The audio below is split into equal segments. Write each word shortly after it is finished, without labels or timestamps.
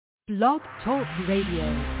Blog Talk Radio.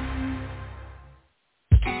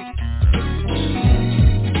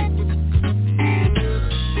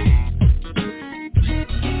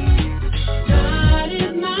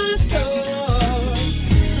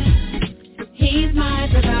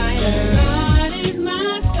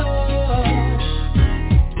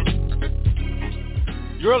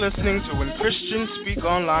 You're listening to When Christians Speak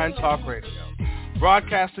Online Talk Radio,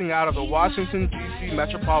 broadcasting out of the Washington, D.C.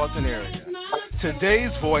 metropolitan area.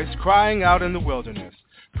 Today's voice crying out in the wilderness,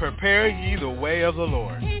 prepare ye the way of the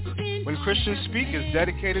Lord. When Christians Speak is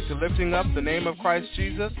dedicated to lifting up the name of Christ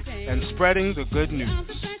Jesus and spreading the good news.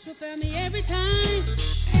 So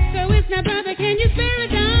it's now, brother, can you spare a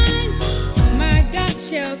dime? My God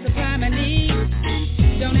shall supply my needs.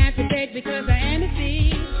 Don't have to beg because I am a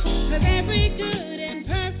seed. Cause every good and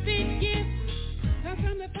perfect gift comes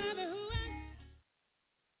from the Father who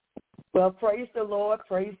Well, praise the Lord,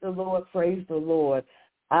 praise the Lord, praise the Lord.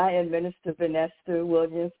 I am Minister Vanessa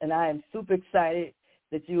Williams, and I am super excited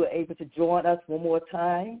that you are able to join us one more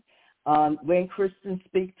time on When Christians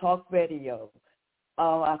Speak Talk Radio.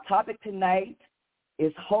 Our topic tonight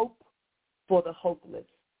is hope for the hopeless,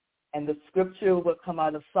 and the scripture will come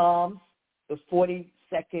out of Psalms, the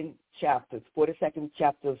 42nd chapter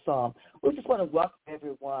of Psalm. We just want to welcome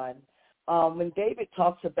everyone. When David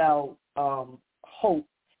talks about hope,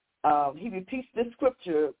 he repeats this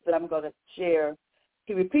scripture that I'm going to share.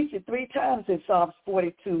 He repeats it 3 times in Psalms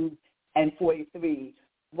 42 and 43.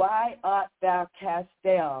 Why art thou cast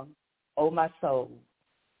down, O my soul?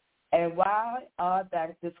 And why art thou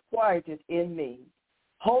disquieted in me?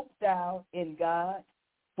 Hope thou in God,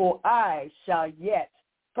 for I shall yet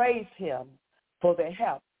praise him for the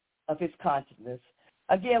help of his countenance.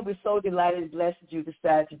 Again, we're so delighted and blessed you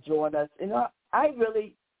decided to join us. And I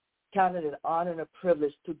really count it an honor and a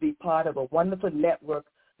privilege to be part of a wonderful network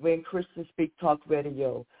When Christians Speak Talk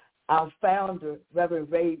Radio. Our founder, Reverend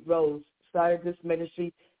Ray Rose, started this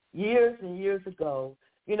ministry years and years ago.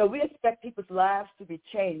 You know, we expect people's lives to be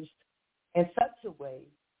changed in such a way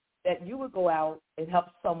that you would go out and help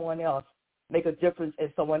someone else make a difference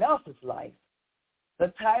in someone else's life.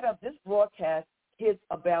 The title of this broadcast, His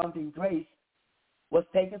Abounding Grace, was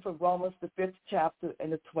taken from Romans, the 5th chapter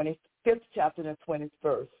and the 25th chapter and the 20th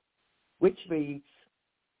verse, which reads,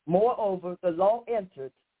 moreover, the law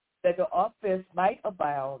entered that the offense might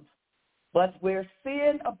abound, but where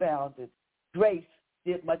sin abounded, grace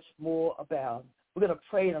did much more abound. We're going to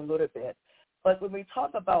pray in a little bit. But when we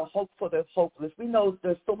talk about hope for the hopeless, we know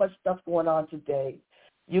there's so much stuff going on today.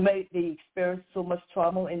 You may be experiencing so much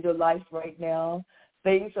trauma in your life right now.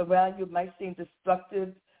 Things around you might seem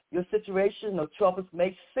destructive. Your situation or troubles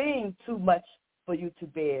may seem too much for you to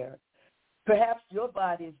bear. Perhaps your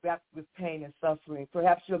body is wrapped with pain and suffering.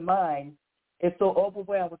 Perhaps your mind is so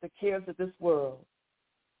overwhelmed with the cares of this world.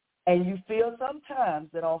 And you feel sometimes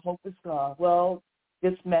that all hope is gone. Well,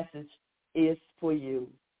 this message is for you.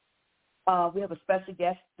 We have a special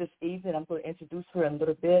guest this evening. I'm going to introduce her in a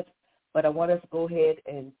little bit, but I want us to go ahead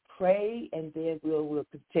and pray, and then we'll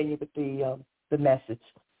continue with the message.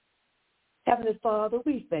 Heavenly Father,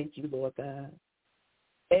 we thank you, Lord God.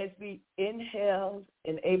 As we inhale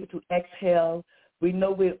and able to exhale, we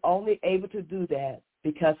know we're only able to do that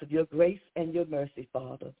because of your grace and your mercy,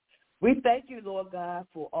 Father. We thank you, Lord God,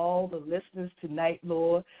 for all the listeners tonight,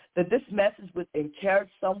 Lord, that this message would encourage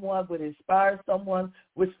someone, would inspire someone,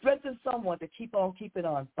 would strengthen someone to keep on keeping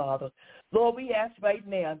on, Father. Lord, we ask right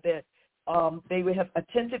now that they would have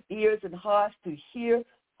attentive ears and hearts to hear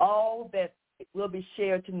all that will be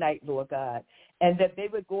shared tonight, Lord God, and that they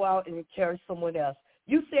would go out and encourage someone else.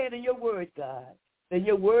 You said in your word, God, that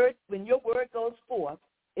when your word goes forth,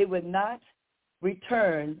 it would not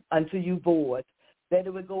return unto you void, that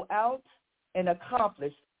it would go out and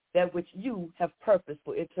accomplish that which you have purposed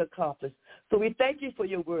for it to accomplish. So we thank you for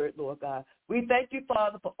your word, Lord God. We thank you,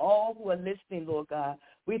 Father, for all who are listening, Lord God.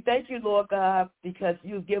 We thank you, Lord God, because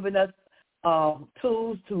you've given us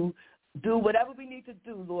tools to do whatever we need to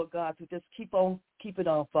do, Lord God, to just keep on keeping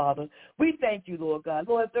on, Father. We thank you, Lord God.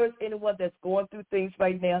 Lord, if there's anyone that's going through things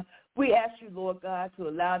right now, we ask you, Lord God, to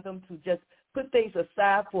allow them to just put things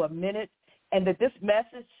aside for a minute, and that this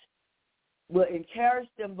message will encourage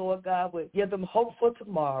them, Lord God, will give them hope for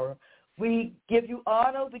tomorrow. We give you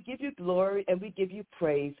honor, we give you glory, and we give you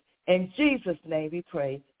praise. In Jesus' name we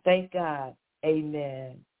pray. Thank God.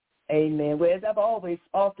 Amen. Amen. Well, as I've always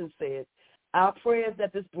often said, our prayer is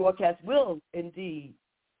that this broadcast will indeed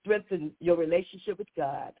strengthen your relationship with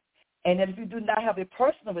God. And that if you do not have a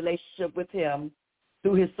personal relationship with him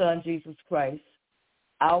through his son, Jesus Christ,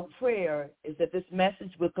 our prayer is that this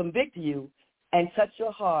message will convict you and touch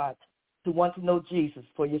your heart to want to know Jesus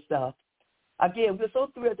for yourself. Again, we're so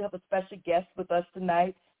thrilled to have a special guest with us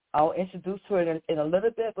tonight. I'll introduce her in a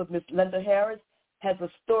little bit, but Ms. Linda Harris has a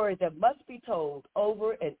story that must be told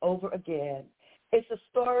over and over again. It's a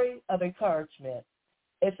story of encouragement.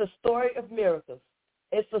 It's a story of miracles.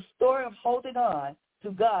 It's a story of holding on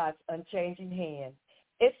to God's unchanging hand.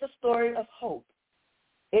 It's a story of hope.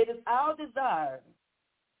 It is our desire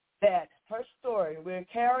that her story will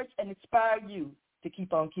encourage and inspire you to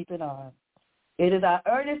keep on keeping on. It is our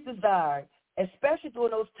earnest desire, especially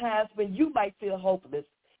during those times when you might feel hopeless.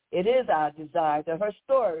 It is our desire that her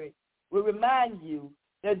story will remind you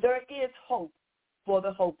that there is hope for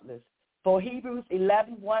the hopeless. For Hebrews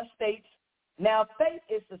 11:1 states, now faith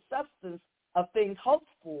is the substance of things hoped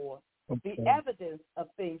for, the evidence of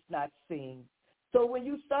things not seen. So when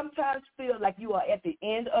you sometimes feel like you are at the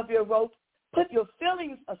end of your rope, put your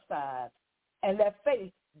feelings aside and let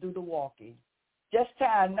faith do the walking. Just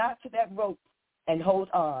tie a knot to that rope and hold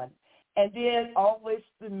on. And then always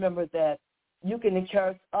remember that you can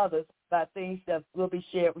encourage others by things that will be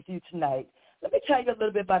shared with you tonight. Let me tell you a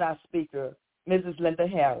little bit about our speaker, Mrs. Linda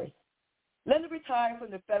Harris. Linda retired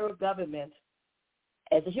from the federal government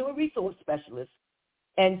as a human resource specialist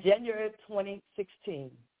in January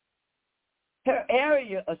 2016. Her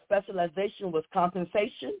area of specialization was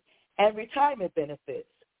compensation and retirement benefits.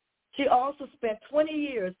 She also spent 20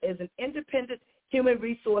 years as an independent human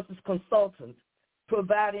resources consultant,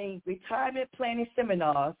 providing retirement planning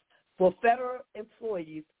seminars for federal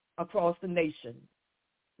employees across the nation.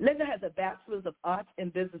 Linda has a Bachelor's of Arts in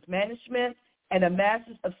Business Management and a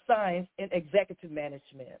Master's of Science in Executive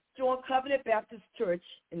Management. She joined Covenant Baptist Church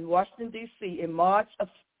in Washington, D.C. in March of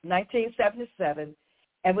 1977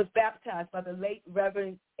 and was baptized by the late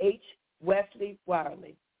Reverend H. Wesley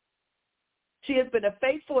Wiley. She has been a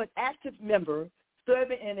faithful and active member,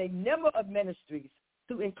 serving in a number of ministries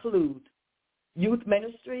to include youth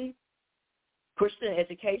ministry, Christian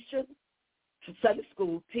education, Sunday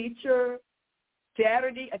school teacher,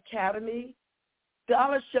 Saturday Academy,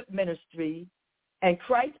 scholarship ministry, and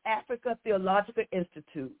Christ Africa Theological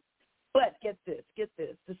Institute. But get this,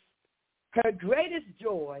 her greatest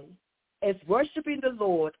joy is worshiping the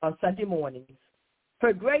Lord on Sunday mornings.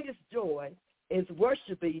 Her greatest joy is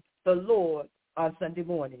worshiping the Lord on Sunday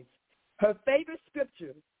mornings. Her favorite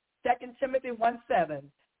scripture, 2 Timothy 1:7,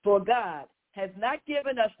 for God has not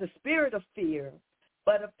given us the spirit of fear,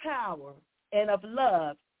 but of power and of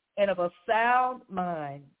love and of a sound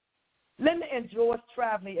mind. Linda enjoys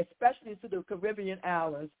traveling, especially to the Caribbean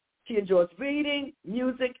islands. She enjoys reading,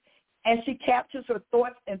 music, and she captures her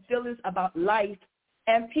thoughts and feelings about life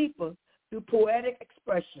and people through poetic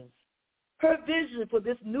expressions. Her vision for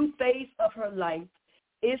this new phase of her life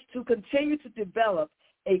is to continue to develop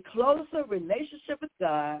a closer relationship with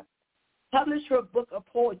God, publish her book of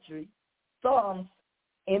poetry, Songs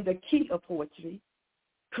in the Key of Poetry,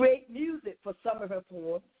 create music for some of her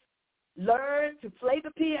poems, learn to play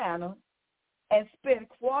the piano, and spend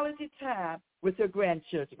quality time with her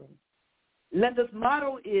grandchildren. Linda's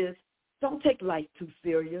motto is, don't take life too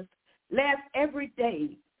serious. Laugh every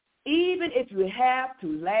day, even if you have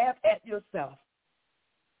to laugh at yourself.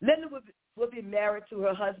 Linda will be married to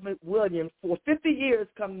her husband, William, for 50 years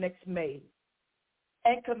come next May.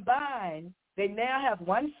 And combined, they now have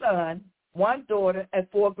one son, one daughter, and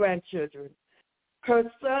 4 grandchildren. Her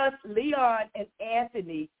sons, Leon and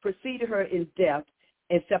Anthony, preceded her in death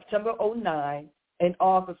in September 2009 and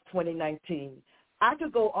August 2019. I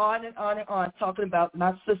could go on and on and on talking about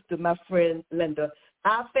my sister, my friend Linda.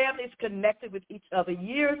 Our families connected with each other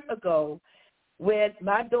years ago when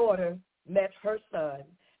my daughter met her son.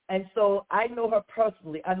 And so I know her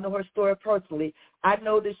personally. I know her story personally. I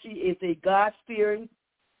know that she is a God-fearing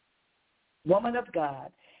woman of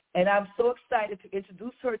God. And I'm so excited to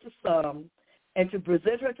introduce her to some and to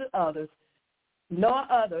present her to others, no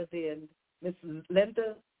other than Mrs.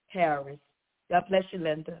 Linda Harris. God bless you,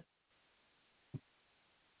 Linda.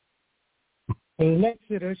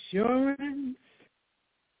 Blessed assurance,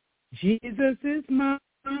 Jesus is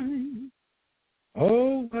mine.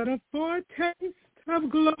 Oh, what a foretaste of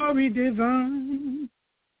glory divine,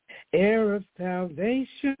 heir of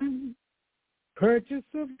salvation, purchase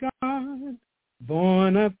of God,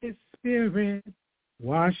 born of his Spirit,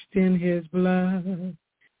 washed in his blood.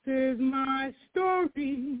 This is my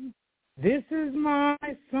story, this is my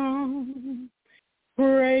song,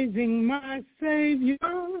 praising my Savior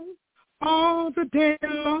all the day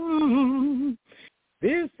long.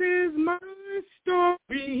 This is my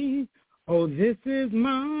story, oh, this is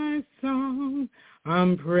my song,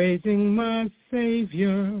 I'm praising my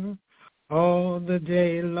Savior all the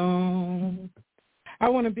day long. I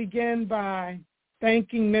want to begin by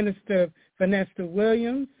thanking Minister Vanessa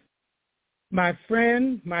Williams my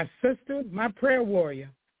friend, my sister, my prayer warrior,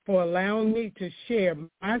 for allowing me to share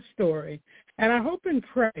my story. And I hope and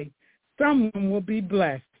pray someone will be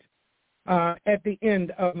blessed at the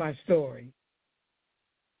end of my story.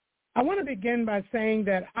 I want to begin by saying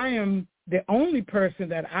that I am the only person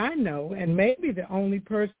that I know, and maybe the only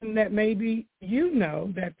person that maybe you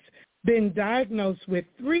know, that's been diagnosed with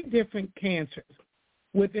 3 different cancers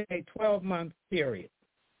within a 12-month period.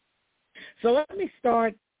 So let me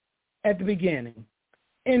start at the beginning.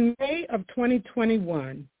 In May of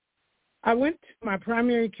 2021, I went to my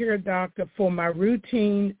primary care doctor for my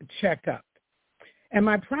routine checkup. And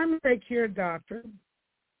my primary care doctor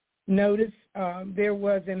noticed there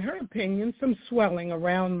was, in her opinion, some swelling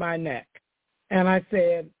around my neck. And I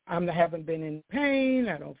said, I haven't been in pain.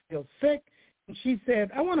 I don't feel sick. And she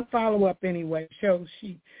said, I want to follow up anyway. So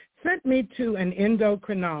she sent me to an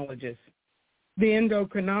endocrinologist. The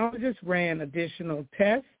endocrinologist ran additional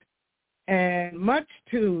tests. And much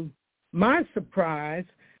to my surprise,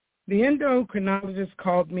 the endocrinologist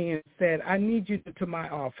called me and said, I need you to my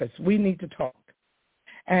office. We need to talk.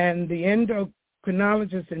 And the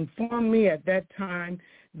endocrinologist informed me at that time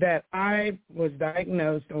that I was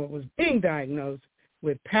diagnosed or was being diagnosed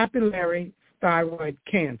with papillary thyroid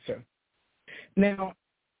cancer. Now,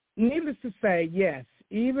 needless to say, yes,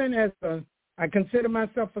 even as I consider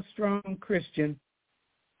myself a strong Christian,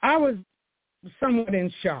 I was somewhat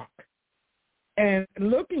in shock. And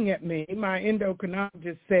looking at me, my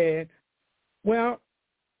endocrinologist said, well,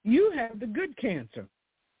 you have the good cancer.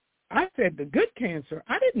 I said, the good cancer?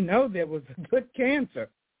 I didn't know there was a good cancer.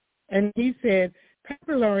 And he said,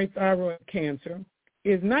 papillary thyroid cancer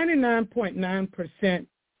is 99.9%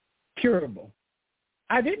 curable.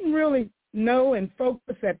 I didn't really know and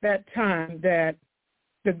focus at that time that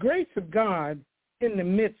the grace of God in the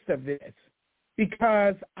midst of this,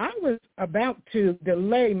 because I was about to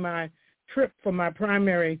delay my trip for my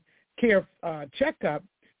primary care checkup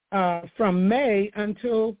from May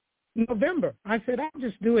until November. I said, I'll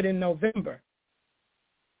just do it in November.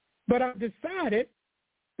 But I decided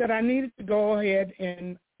that I needed to go ahead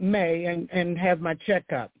in May and have my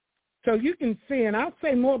checkup. So you can see, and I'll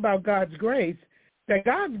say more about God's grace, that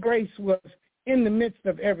God's grace was in the midst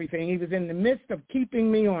of everything. He was in the midst of keeping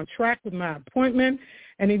me on track with my appointment,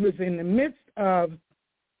 and he was in the midst of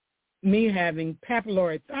me having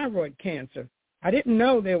papillary thyroid cancer. I didn't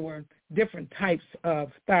know there were different types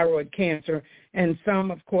of thyroid cancer, and some,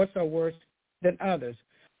 of course, are worse than others.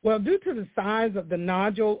 Well, due to the size of the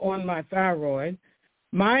nodule on my thyroid,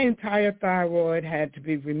 my entire thyroid had to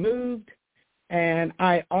be removed, and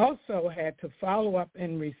I also had to follow up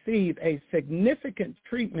and receive a significant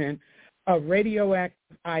treatment of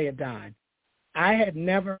radioactive iodine. I had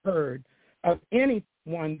never heard of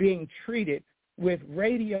anyone being treated with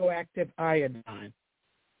radioactive iodine.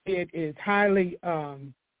 It is highly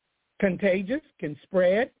contagious, can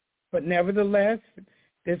spread, but nevertheless,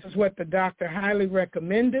 this is what the doctor highly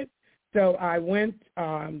recommended. So I went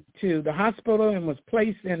to the hospital and was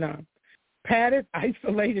placed in a padded,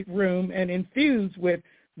 isolated room and infused with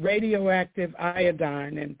radioactive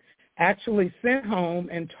iodine, and actually sent home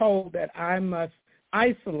and told that I must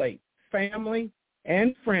isolate family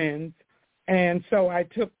and friends. And so I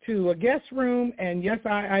took to a guest room, and yes,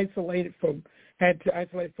 I had to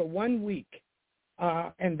isolate for 1 week.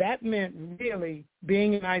 And that meant really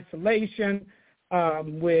being in isolation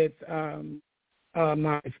with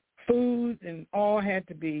my food, and all had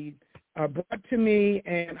to be brought to me.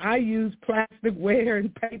 And I used plasticware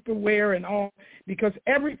and paperware and all, because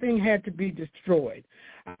everything had to be destroyed.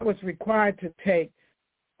 I was required to take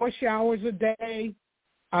 4 showers a day.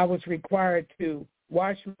 I was required to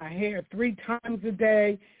wash my hair 3 times a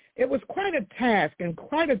day. It was quite a task and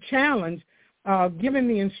quite a challenge, given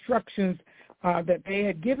the instructions that they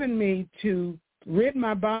had given me to rid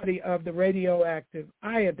my body of the radioactive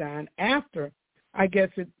iodine after, I guess,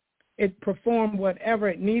 it performed whatever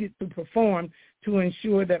it needed to perform to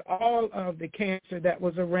ensure that all of the cancer that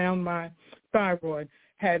was around my thyroid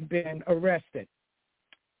had been arrested.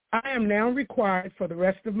 I am now required for the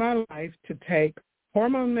rest of my life to take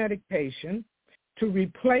hormone medication to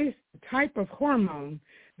replace the type of hormone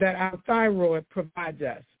that our thyroid provides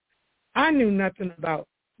us. I knew nothing about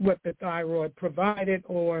what the thyroid provided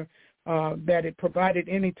or that it provided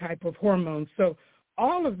any type of hormone. So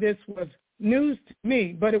all of this was news to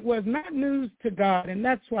me, but it was not news to God, and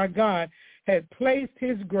that's why God had placed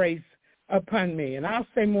his grace upon me. And I'll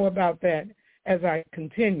say more about that as I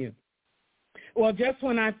continue. Well, just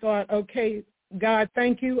when I thought, okay, God,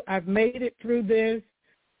 thank you, I've made it through this.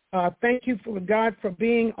 Thank you, for God, for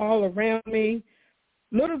being all around me.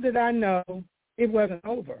 Little did I know it wasn't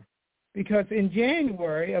over. because in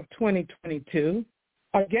January of 2022,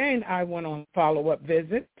 again, I went on a follow-up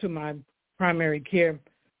visit to my primary care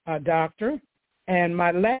doctor, and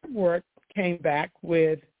my lab work came back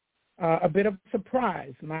with a bit of a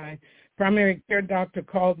surprise. My primary care doctor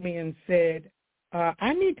called me and said,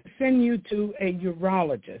 I need to send you to a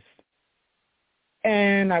urologist.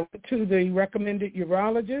 And I went to the recommended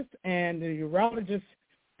urologist, and the urologist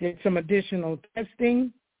did some additional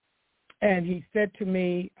testing, and he said to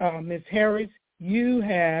me, Ms. Harris, you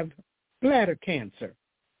have bladder cancer.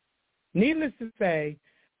 Needless to say,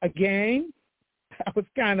 again, I was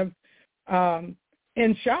kind of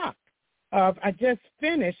in shock. I just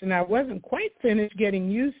finished, and I wasn't quite finished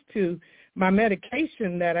getting used to my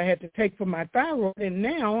medication that I had to take for my thyroid, and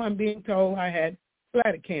now I'm being told I had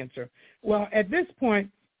bladder cancer. Well, at this point,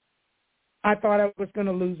 I thought I was going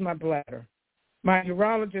to lose my bladder. My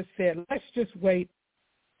urologist said, let's just wait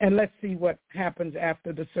and let's see what happens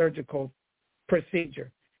after the surgical procedure.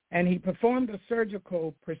 And he performed a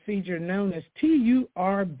surgical procedure known as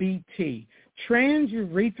TURBT,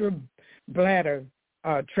 transurethral bladder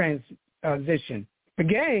transition.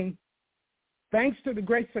 Again, thanks to the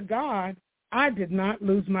grace of God, I did not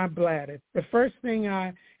lose my bladder. The first thing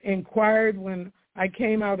I inquired when I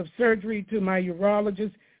came out of surgery to my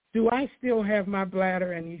urologist, do I still have my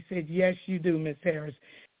bladder? And he said, yes, you do, Ms. Harris.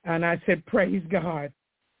 And I said, praise God.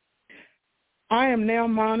 I am now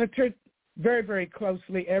monitored very, very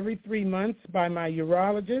closely every 3 months by my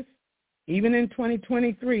urologist, even in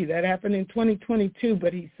 2023. That happened in 2022,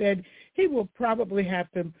 but he said he will probably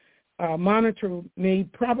have to monitor me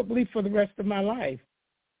probably for the rest of my life.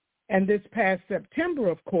 And this past September,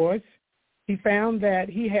 of course, he found that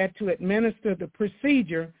he had to administer the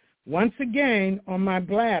procedure once again on my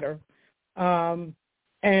bladder.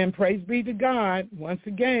 And praise be to God, once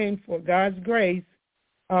again, for God's grace,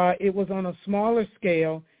 it was on a smaller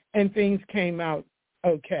scale, and things came out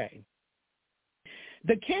okay.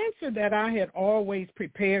 The cancer that I had always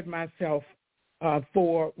prepared myself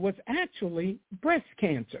for was actually breast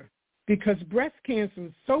cancer, because breast cancer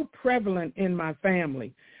was so prevalent in my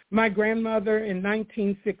family. My grandmother in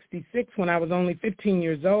 1966, when I was only 15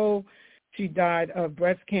 years old, she died of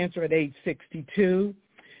breast cancer at age 62.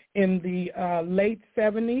 In the late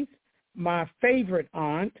 70s, my favorite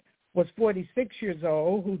aunt was 46 years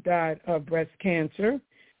old who died of breast cancer.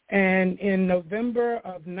 And in November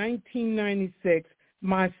of 1996,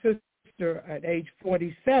 my sister at age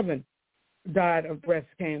 47 died of breast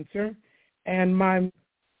cancer. And my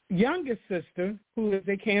youngest sister, who is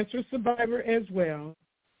a cancer survivor as well,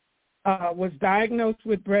 was diagnosed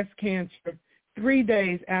with breast cancer 3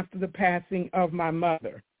 days after the passing of my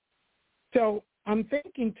mother. So I'm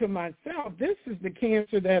thinking to myself, this is the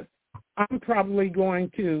cancer that I'm probably going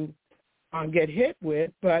to get hit with,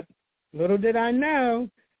 but little did I know,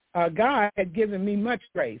 God had given me much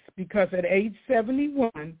grace, because at age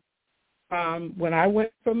 71, when I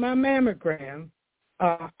went for my mammogram,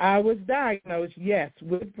 I was diagnosed, yes,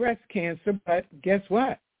 with breast cancer, but guess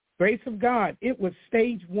what? Grace of God, it was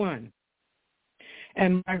stage 1.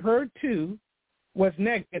 And my HER2 was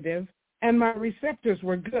negative, and my receptors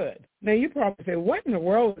were good. Now, you probably say, what in the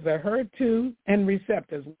world is a HER2 and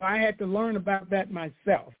receptors? Well, I had to learn about that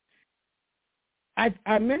myself.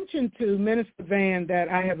 I mentioned to Minister Van that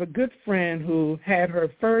I have a good friend who had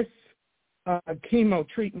her first chemo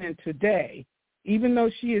treatment today. Even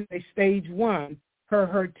though she is a stage 1, her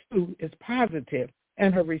HER2 is positive,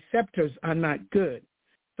 and her receptors are not good.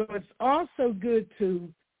 So it's also good to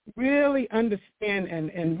really understand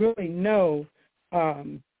and really know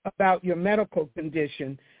about your medical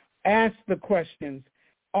condition. Ask the questions.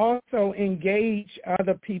 Also engage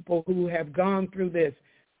other people who have gone through this.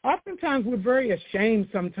 Oftentimes we're very ashamed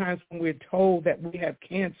sometimes when we're told that we have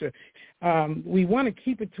cancer. We want to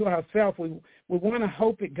keep it to ourselves. We want to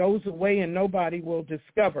hope it goes away and nobody will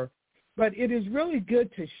discover. But it is really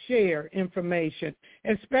good to share information,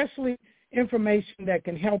 especially information that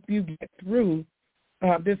can help you get through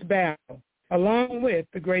this battle, along with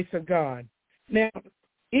the grace of God. Now,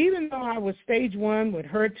 even though I was stage 1 with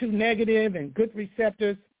HER2 negative and good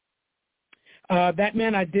receptors, that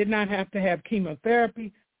meant I did not have to have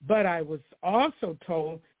chemotherapy, but I was also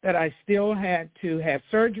told that I still had to have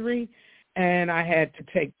surgery, and I had to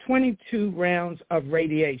take 22 rounds of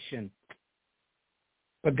radiation.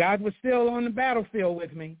 But God was still on the battlefield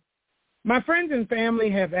with me. My friends and family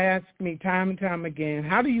have asked me time and time again,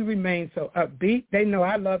 how do you remain so upbeat? They know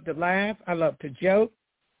I love to laugh. I love to joke.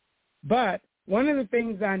 But one of the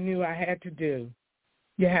things I knew I had to do,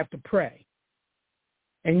 you have to pray.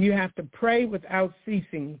 And you have to pray without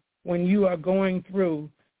ceasing when you are going through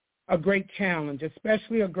a great challenge,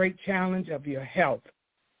 especially a great challenge of your health.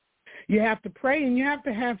 You have to pray and you have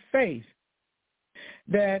to have faith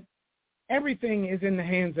that everything is in the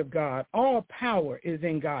hands of God. All power is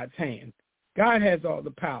in God's hand. God has all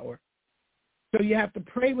the power. So you have to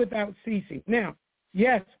pray without ceasing. Now,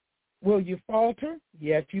 yes, will you falter?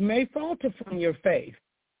 Yes, you may falter from your faith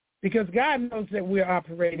because God knows that we're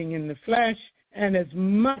operating in the flesh, and as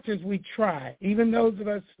much as we try, even those of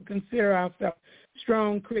us who consider ourselves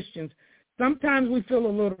strong Christians, sometimes we feel a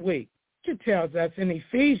little weak. It tells us in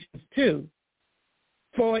Ephesians 2,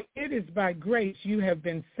 for it is by grace you have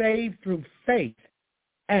been saved through faith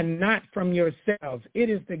and not from yourselves.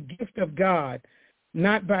 It is the gift of God,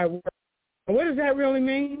 not by works. What does that really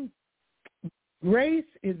mean? Grace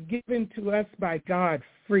is given to us by God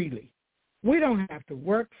freely. We don't have to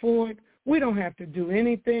work for it. We don't have to do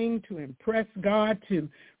anything to impress God, to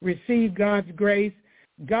receive God's grace.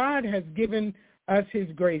 God has given us his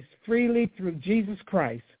grace freely through Jesus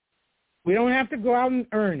Christ. We don't have to go out and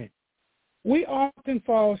earn it. We often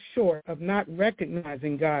fall short of not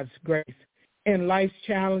recognizing God's grace in life's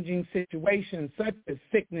challenging situations such as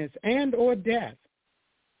sickness and or death.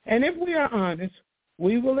 And if we are honest,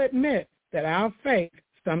 we will admit that our faith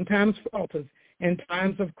sometimes falters in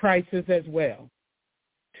times of crisis as well.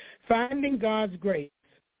 Finding God's grace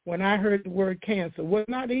when I heard the word cancer was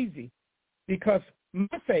not easy because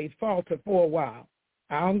my faith faltered for a while.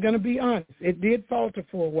 I'm going to be honest. It did falter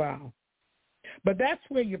for a while. But that's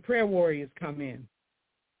where your prayer warriors come in.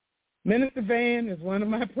 Minister Van is one of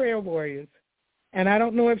my prayer warriors. And I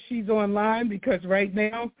don't know if she's online because right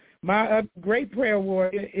now my great prayer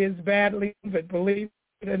warrior is badly, but believe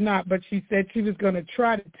it or not, but she said she was going to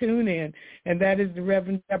try to tune in, and that is the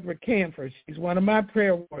Reverend Deborah Camphor. She's one of my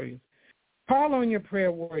prayer warriors. Call on your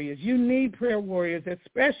prayer warriors. You need prayer warriors,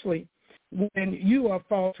 especially when you are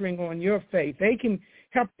faltering on your faith. They can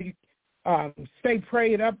help you stay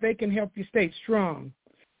prayed up. They can help you stay strong.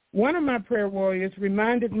 One of my prayer warriors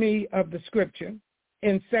reminded me of the scripture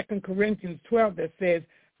in 2 Corinthians 12 that says,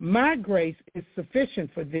 my grace is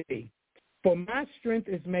sufficient for thee, for my strength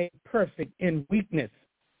is made perfect in weakness.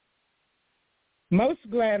 Most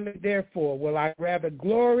gladly, therefore, will I rather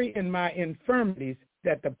glory in my infirmities,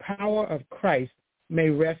 that the power of Christ may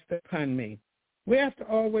rest upon me. We have to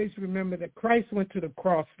always remember that Christ went to the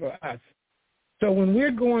cross for us. So when we're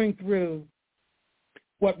going through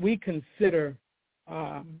what we consider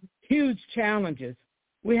huge challenges,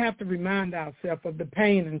 we have to remind ourselves of the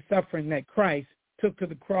pain and suffering that Christ took to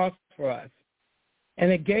the cross for us.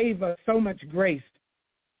 And it gave us so much grace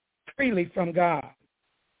freely from God.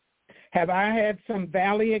 Have I had some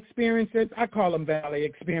valley experiences? I call them valley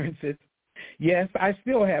experiences. Yes, I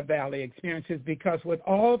still have valley experiences because with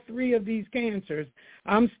all three of these cancers,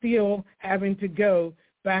 I'm still having to go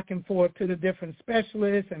back and forth to the different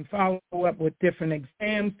specialists and follow up with different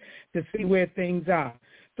exams to see where things are.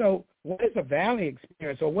 So what is a valley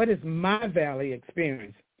experience, or what is my valley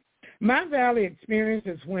experience? My valley experience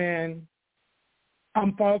is when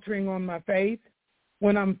I'm faltering on my faith,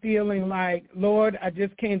 when I'm feeling like, Lord, I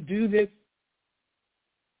just can't do this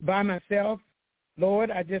by myself. Lord,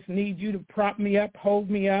 I just need you to prop me up, hold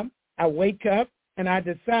me up. I wake up and I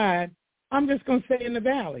decide I'm just going to stay in the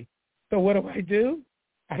valley. So what do?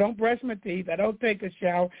 I don't brush my teeth. I don't take a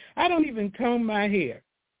shower. I don't even comb my hair.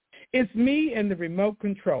 It's me and the remote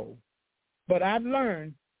control. But I've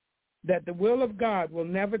learned that the will of God will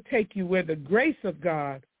never take you where the grace of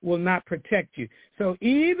God will not protect you. So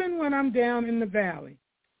even when I'm down in the valley,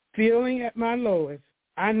 feeling at my lowest,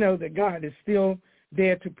 I know that God is still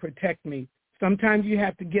there to protect me. Sometimes you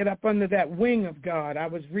have to get up under that wing of God. I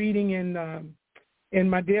was reading in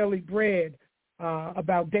my daily bread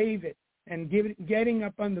about David and getting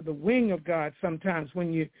up under the wing of God sometimes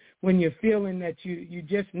when you're feeling that you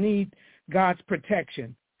just need God's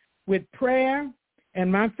protection. With prayer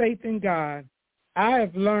and my faith in God, I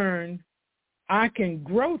have learned I can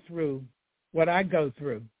grow through what I go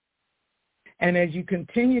through. And as you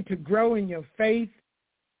continue to grow in your faith,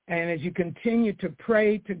 and as you continue to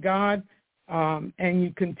pray to God, and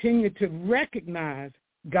you continue to recognize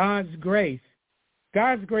God's grace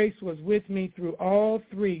was with me through all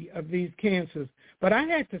three of these cancers. But I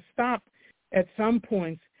had to stop at some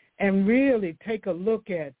points and really take a look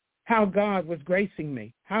at how God was gracing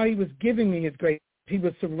me, how he was giving me his grace. He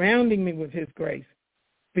was surrounding me with his grace.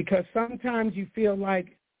 Because sometimes you feel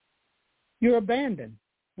like you're abandoned.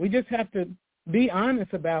 We just have to be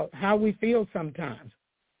honest about how we feel sometimes.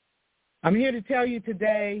 I'm here to tell you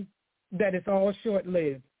today that it's all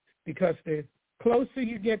short-lived, because the closer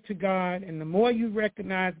you get to God and the more you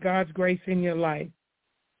recognize God's grace in your life,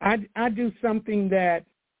 I do something that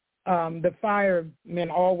the firemen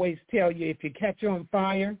always tell you: if you catch on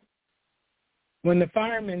fire, When the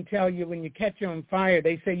firemen tell you when you catch on fire,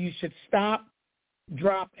 they say you should stop,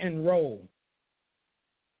 drop, and roll.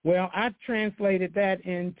 Well, I've translated that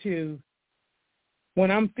into when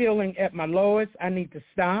I'm feeling at my lowest, I need to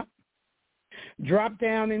stop, drop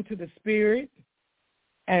down into the Spirit,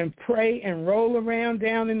 and pray and roll around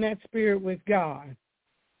down in that Spirit with God.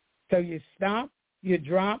 So you stop, you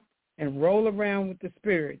drop, and roll around with the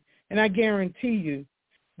Spirit. And I guarantee you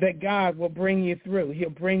that God will bring you through. He'll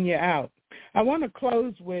bring you out. I want to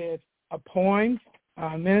close with a poem.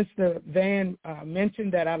 Minister Van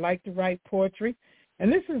mentioned that I like to write poetry.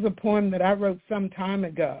 And this is a poem that I wrote some time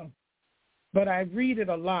ago. But I read it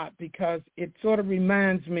a lot because it sort of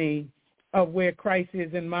reminds me of where Christ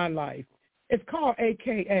is in my life. It's called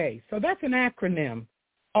AKA. So that's an acronym,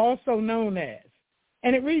 also known as.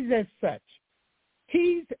 And it reads as such.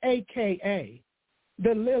 He's AKA,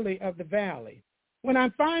 the lily of the valley. When I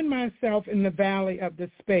find myself in the valley of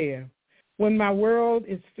despair, when my world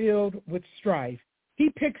is filled with strife, he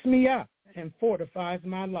picks me up and fortifies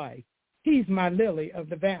my life. He's my lily of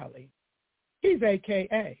the valley. He's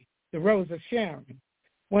AKA, the rose of Sharon.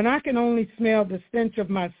 When I can only smell the stench of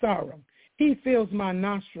my sorrow, he fills my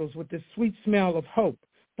nostrils with the sweet smell of hope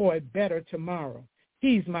for a better tomorrow.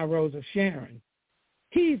 He's my rose of Sharon.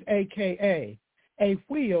 He's AKA, a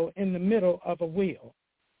wheel in the middle of a wheel.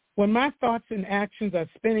 When my thoughts and actions are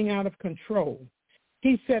spinning out of control,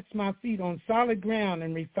 he sets my feet on solid ground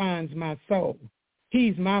and refines my soul.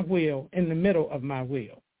 He's my wheel in the middle of my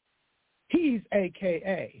wheel. He's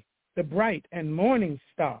AKA, the bright and morning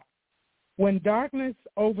star. When darkness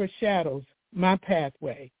overshadows my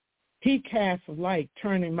pathway, he casts light,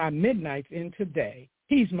 turning my midnight into day.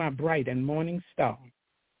 He's my bright and morning star.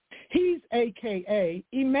 He's AKA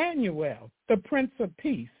Emmanuel, the Prince of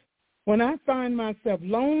Peace. When I find myself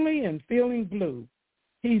lonely and feeling blue,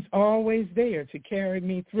 he's always there to carry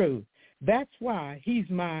me through. That's why he's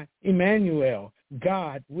my Emmanuel,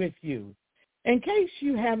 God with you. In case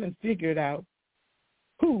you haven't figured out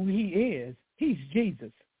who he is, he's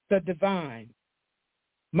Jesus, the divine,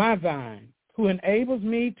 my vine, who enables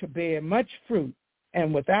me to bear much fruit,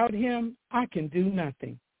 and without him, I can do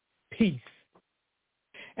nothing. Peace.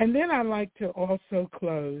 And then I like to also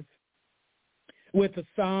close with a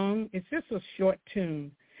song. It's just a short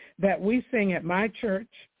tune that we sing at my church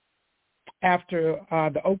after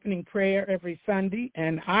the opening prayer every Sunday,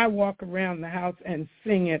 and I walk around the house and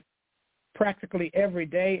sing it practically every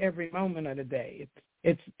day, every moment of the day.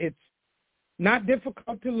 It's not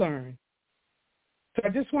difficult to learn. So I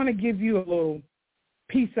just want to give you a little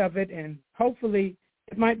piece of it, and hopefully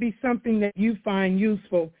it might be something that you find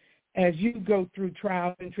useful as you go through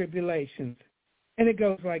trials and tribulations. And it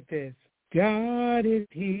goes like this. God is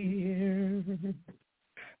here.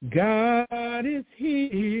 God is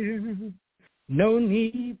here. No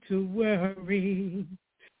need to worry,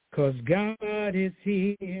 'cause God is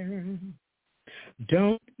here.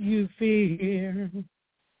 Don't you fear.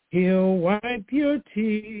 He'll wipe your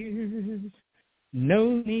tears.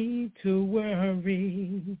 No need to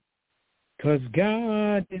worry, 'cause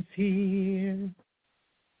God is here.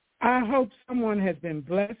 I hope someone has been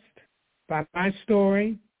blessed by my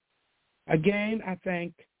story. Again, I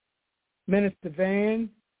thank Minister Van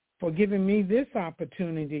for giving me this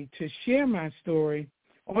opportunity to share my story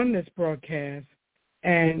on this broadcast.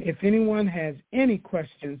 And if anyone has any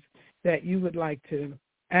questions that you would like to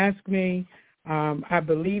ask me, I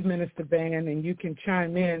believe, Minister Van, and you can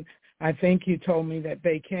chime in. I think you told me that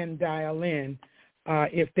they can dial in.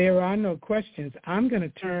 If there are no questions, I'm going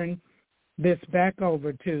to turn this back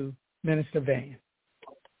over to Minister Van.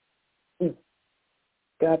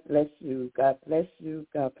 God bless you. God bless you.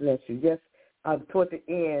 God bless you. Yes, toward the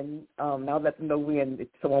end, I'll let them know when if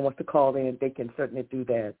someone wants to call in, they can certainly do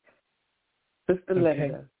that. Sister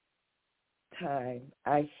Linda, time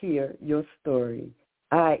I hear your story,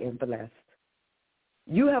 I am blessed.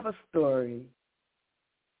 You have a story.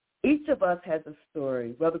 Each of us has a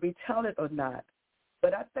story, whether we tell it or not.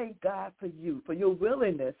 But I thank God for you, for your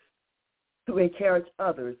willingness to encourage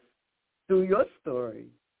others through your story,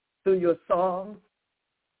 through your songs,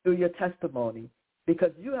 through your testimony,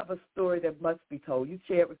 because you have a story that must be told. You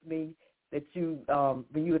shared with me that you,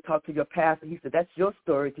 when you would talk to your pastor, he said, that's your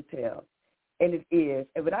story to tell. And it is.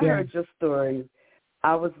 And when I heard your story,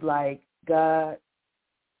 I was like, God,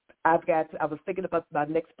 I was thinking about my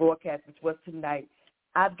next broadcast, which was tonight.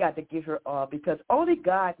 I've got to give her all, because only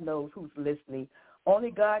God knows who's listening.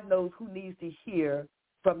 Only God knows who needs to hear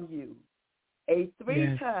from you. A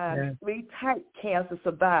three-time cancer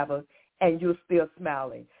survivor, and you're still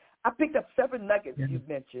smiling. I picked up several nuggets you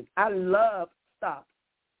mentioned. I love stop,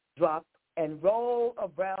 drop, and roll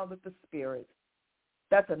around with the Spirit.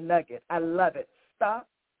 That's a nugget. I love it. Stop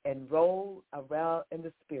and roll around in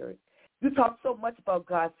the spirit. You talk so much about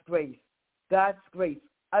God's grace,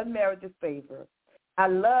 unmerited favor. I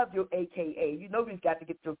love your AKA. You know we've got to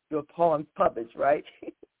get your poems published, right?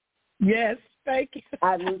 Yes, thank you.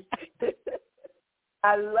 I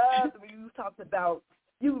love when you talked about,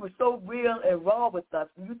 you were so real and raw with us.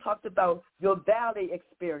 When you talked about your valley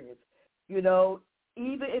experience, you know,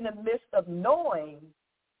 even in the midst of knowing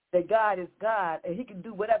that God is God and he can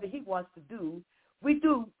do whatever he wants to do, we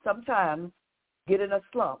do sometimes get in a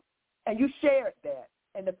slump. And you shared that.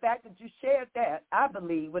 And the fact that you shared that, I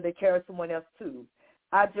believe, would encourage someone else too.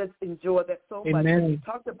 I just enjoy that so much. Amen.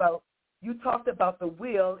 You talked about the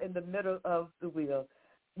wheel in the middle of the wheel.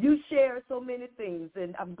 You shared so many things,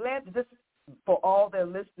 and I'm glad that this, for all that are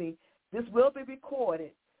listening, this will be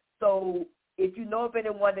recorded. So if you know of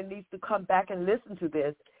anyone that needs to come back and listen to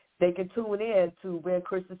this, they can tune in to When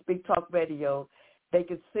Christians Speak Talk Radio. They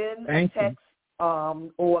can send a text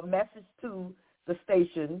or a message to the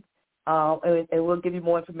station, and we'll give you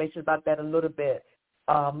more information about that in a little bit.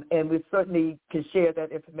 And we certainly can share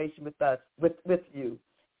that information with us, with you.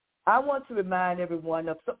 I want to remind everyone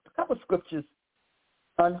of a couple of scriptures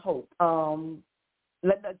on hope.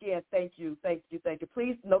 Again, thank you.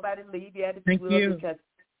 Please, nobody leave yet if you will, because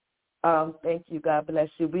thank you. God bless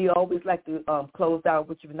you. We always like to close out,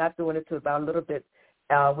 which we're not doing it to about a little bit,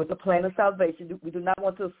 with the plan of salvation. We do not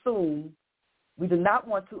want to assume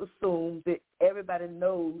that everybody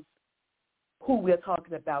knows who we're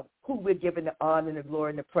talking about, who we're giving the honor and the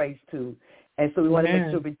glory and the praise to. And so we want to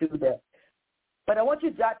make sure we do that. But I want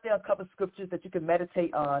you to jot down a couple of scriptures that you can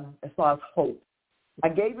meditate on as far as hope. I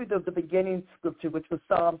gave you the beginning scripture, which was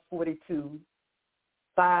Psalm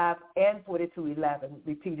 42:5 and 42:11.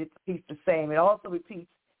 Repeats the same. It also repeats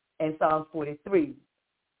in Psalm 43.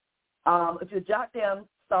 If you jot down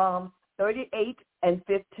Psalm 38 and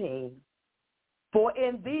 15. For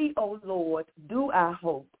in thee, O Lord, do I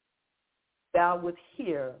hope. Thou wouldst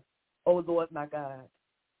hear, O Lord my God.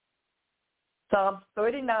 Psalm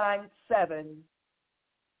 39:7.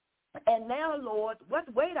 And now, Lord,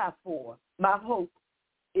 what wait I for? My hope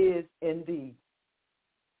is in thee.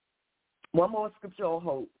 One more scripture on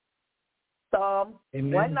hope. Psalm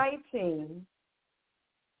 119,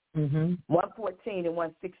 114 and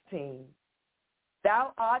 116.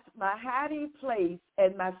 Thou art my hiding place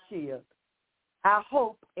and my shield. I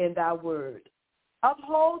hope in thy word.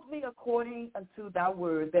 Uphold me according unto thy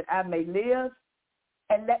word, that I may live,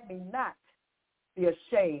 and let me not be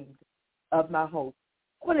ashamed of my hope.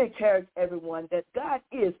 I want to encourage everyone that God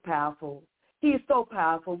is powerful. He is so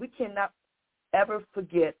powerful. We cannot ever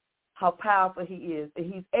forget how powerful he is.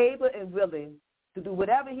 And he's able and willing to do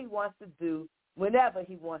whatever he wants to do, whenever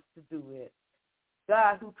he wants to do it.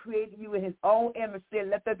 God, who created you in his own image, said,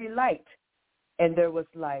 let there be light. And there was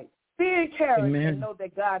light. Be encouraged and know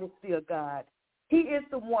that God is still God. He is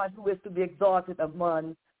the one who is to be exalted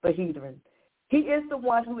among the heathen. He is the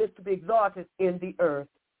one who is to be exalted in the earth.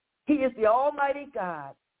 He is the almighty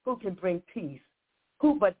God who can bring peace.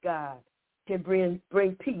 Who but God can bring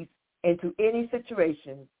peace into any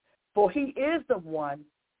situation? For he is the one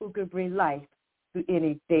who can bring life to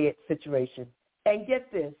any dead situation. And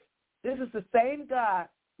get this is the same God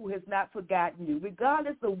who has not forgotten you,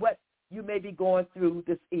 regardless of what you may be going through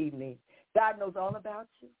this evening. God knows all about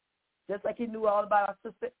you, just like he knew all about our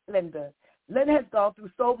sister Linda. Linda has gone through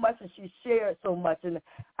so much, and she shared so much. And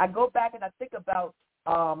I go back and I think about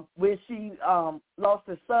when she lost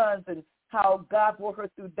her sons and how God brought her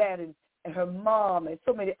through that, and her mom and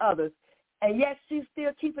so many others. And yet she's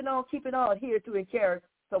still keeping on here to encourage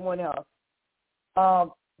someone else.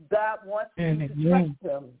 God wants you to trust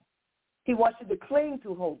him. He wants you to cling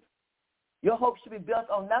to hope. Your hope should be built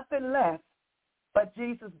on nothing less but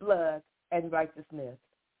Jesus' blood and righteousness.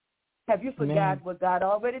 Have you forgotten what God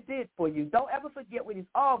already did for you? Don't ever forget what he's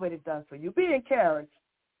already done for you. Be encouraged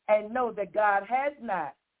and know that God has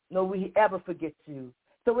not, nor will he ever forget you.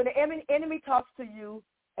 So when the enemy talks to you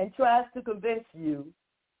and tries to convince you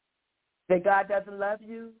that God doesn't love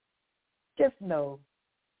you, just know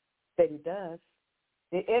that he does.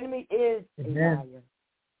 The enemy is a liar.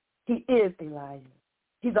 He is a liar.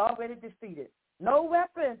 He's already defeated. No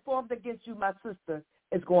weapon formed against you, my sister,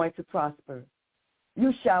 is going to prosper.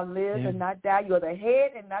 You shall live and not die. You are the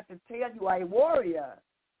head and not the tail. You are a warrior.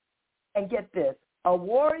 And get this, a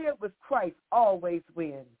warrior with Christ always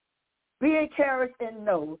wins. Be encouraged and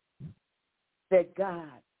know that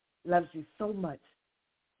God loves you so much.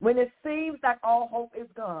 When it seems like all hope is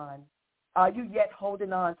gone, are you yet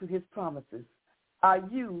holding on to his promises? Are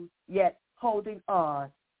you yet holding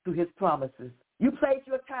on to his promises? You place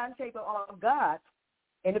your timetable on God,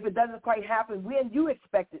 And if it doesn't quite happen when you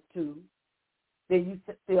expect it to, then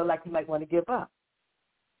you feel like you might want to give up.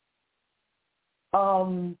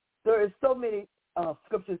 There is so many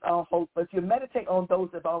scriptures on hope, but if you meditate on those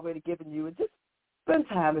that I've already given you and just spend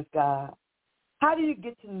time with God. How do you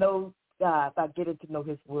get to know God? By getting to know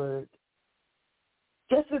his word.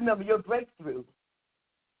 Just remember your breakthrough.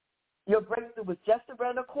 Your breakthrough was just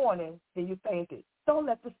around the corner, and you fainted. Don't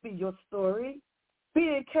let this be your story.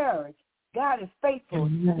 Be encouraged. God is faithful.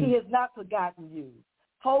 Amen. He has not forgotten you.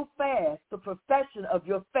 Hold fast the profession of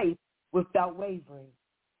your faith without wavering.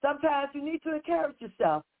 Sometimes you need to encourage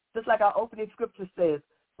yourself, just like our opening scripture says,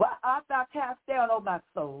 why art thou cast down, O my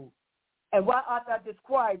soul? And why art thou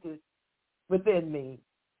disquieted within me?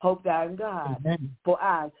 Hope thou in God, Amen. For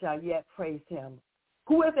I shall yet praise him,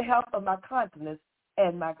 who is the help of my countenance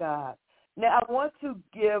and my God. Now, I want to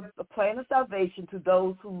give the plan of salvation to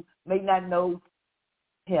those who may not know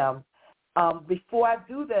him. Before I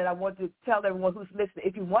do that, I want to tell everyone who's listening,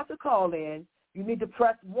 if you want to call in, you need to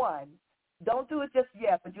press 1. Don't do it just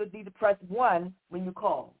yet, but you'll need to press 1 when you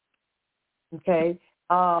call, okay?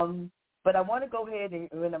 But I want to go ahead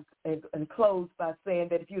and close by saying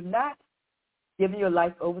that if you're not giving your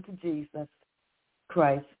life over to Jesus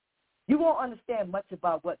Christ, you won't understand much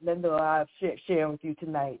about what Linda or I have sharing with you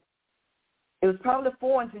tonight. It was probably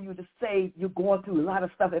foreign to you to say you're going through a lot of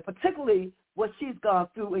stuff, and particularly what she's gone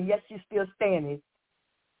through, and yet she's still standing.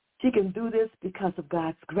 She can do this because of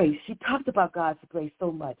God's grace. She talked about God's grace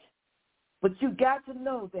so much. But you got to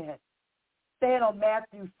know that. Stand on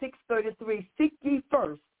Matthew 6:33, seek ye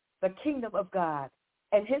first the kingdom of God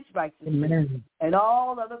and his righteousness, Amen. And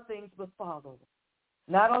all other things will follow.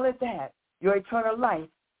 Not only that, your eternal life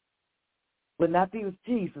will not be with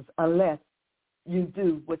Jesus unless you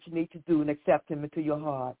do what you need to do and accept him into your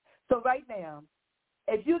heart. So right now,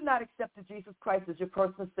 if you've not accepted Jesus Christ as your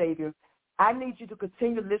personal Savior, I need you to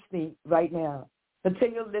continue listening right now.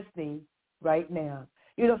 Continue listening right now.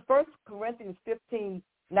 You know, 1 Corinthians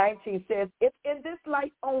 15:19 says, if in this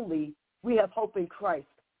life only we have hope in Christ,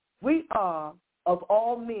 we are of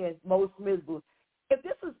all men most miserable. If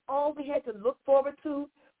this is all we had to look forward to,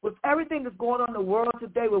 with everything that's going on in the world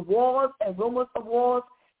today with wars and rumors of wars,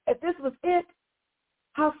 if this was it,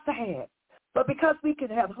 how sad. But because we can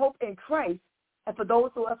have hope in Christ, and for those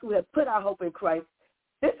of us who have put our hope in Christ,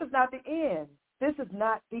 this is not the end. This is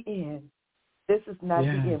not the end. This is not the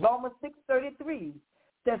end. Romans 6:33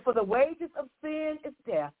 says, for the wages of sin is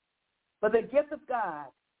death, but the gift of God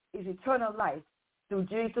is eternal life through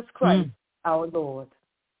Jesus Christ our Lord.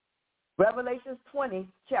 Revelation 20,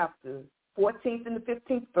 chapter 14th and the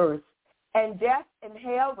 15th verse, and death and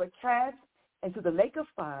hell were cast into the lake of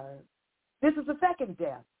fire. This is the second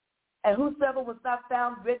death. And whosoever was not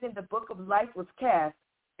found written in the book of life was cast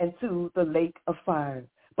into the lake of fire.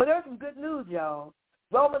 But there's some good news, y'all.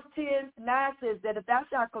 Romans 10:9 says that if thou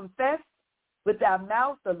shalt confess with thy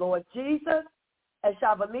mouth the Lord Jesus, and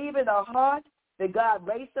shalt believe in thy heart that God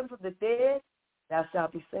raised him from the dead, thou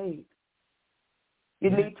shalt be saved. You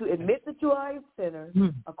need to admit that you are a sinner,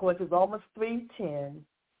 according to Romans 3:10,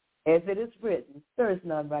 as it is written, there is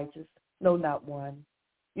none righteous, no, not one.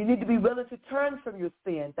 You need to be willing to turn from your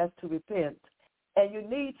sin, that's to repent. And you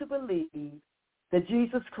need to believe that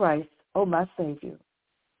Jesus Christ, oh my Savior,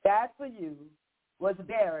 died for you, was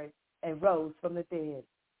buried, and rose from the dead.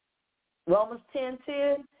 Romans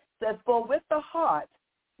 10:10 says, for with the heart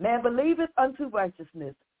man believeth unto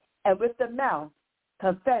righteousness, and with the mouth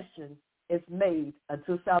confession is made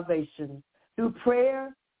unto salvation. Through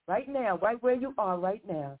prayer, right now, right where you are right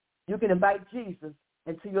now, you can invite Jesus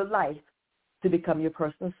into your life to become your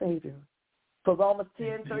personal Savior. For Romans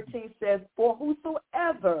 10:13 says, for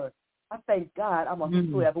whosoever, I thank God I'm a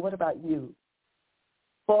whosoever, what about you?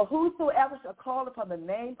 For whosoever shall call upon the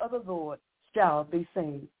name of the Lord shall be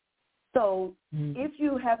saved. So if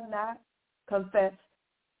you have not confessed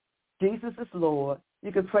Jesus is Lord,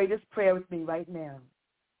 you can pray this prayer with me right now.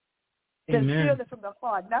 Sincerely from the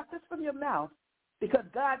heart, not just from your mouth, because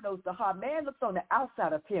God knows the heart. Man looks on the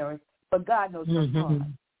outside appearance, but God knows the heart.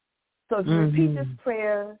 So if you repeat this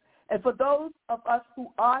prayer, and for those of us who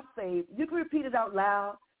are saved, you can repeat it out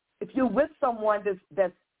loud. If you're with someone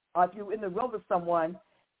that's or if you're in the room with someone,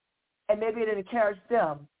 and maybe it encourage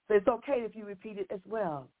them, so it's okay if you repeat it as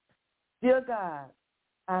well. Dear God,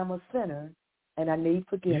 I'm a sinner, and I need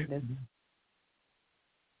forgiveness.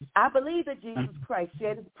 I believe that Jesus Christ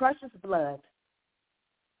shed his precious blood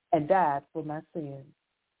and died for my sins.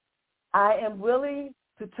 I am willing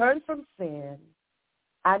to turn from sin.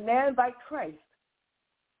 I now invite Christ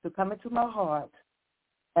to come into my heart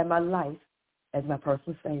and my life as my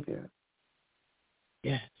personal Savior.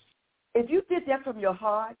 Yes. If you did that from your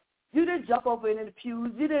heart, You didn't jump over into the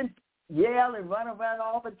pews. You didn't yell and run around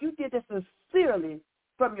all, but you did this sincerely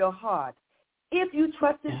from your heart. If you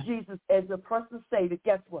trusted Jesus as your personal Savior,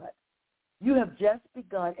 guess what? You have just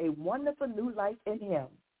begun a wonderful new life in him.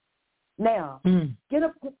 Now, get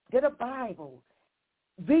a Bible.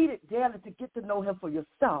 Read it daily to get to know him for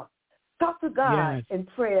yourself. Talk to God in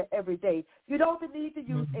prayer every day. You don't need to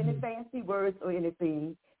use any fancy words or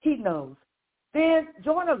anything. He knows. Then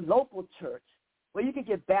join a local church where you can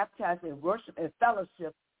get baptized in worship and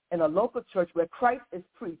fellowship in a local church where Christ is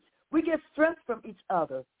preached. We get strength from each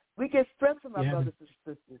other. We get strength from our brothers and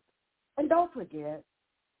sisters. And don't forget,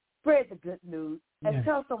 spread the good news and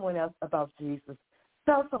tell someone else about Jesus.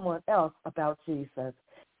 Tell someone else about Jesus.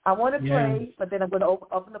 I want to pray, but then I'm going to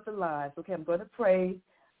open up the lines. Okay, I'm going to pray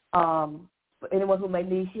for anyone who may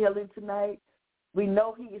need healing tonight. We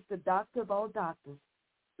know he is the doctor of all doctors.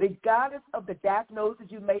 Regardless of the diagnosis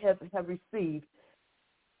you may have received,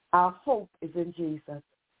 our hope is in Jesus.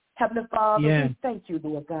 Heavenly Father, we thank you,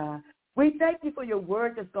 Lord God. We thank you for your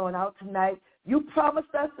word that's going out tonight. You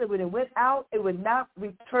promised us that when it went out, it would not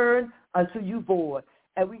return unto you void.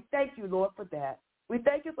 And we thank you, Lord, for that. We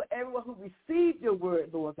thank you for everyone who received your word,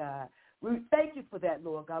 Lord God. We thank you for that,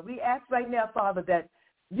 Lord God. We ask right now, Father, that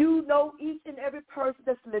you know each and every person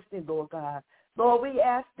that's listening, Lord God. Lord, we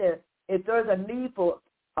ask that if there's a need for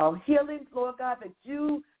healing, Lord God, that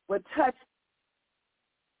you would touch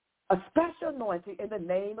a special anointing in the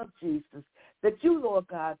name of Jesus. That you, Lord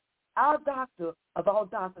God, our doctor of all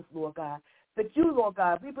doctors, Lord God, that you, Lord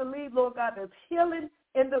God, we believe, Lord God, there's healing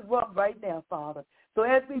in the room right now, Father. So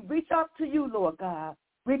as we reach out to you, Lord God,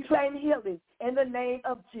 we claim healing in the name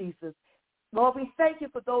of Jesus. Lord, we thank you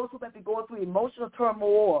for those who may be going through emotional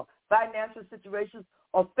turmoil, financial situations,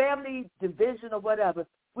 or family division or whatever.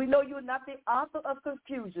 We know you're not the author of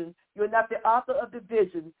confusion. You're not the author of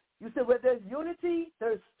division. You said where there's unity,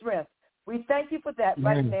 there's strength. We thank you for that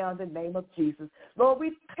right now in the name of Jesus. Lord,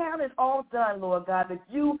 we count it all done, Lord God, that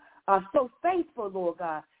you are so faithful, Lord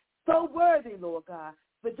God, so worthy, Lord God.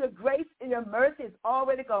 But your grace and your mercy has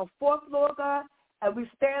already gone forth, Lord God, and we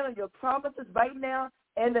stand on your promises right now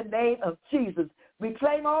in the name of Jesus. We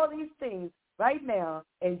claim all these things right now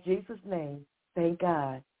in Jesus' name. Thank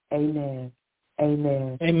God. Amen.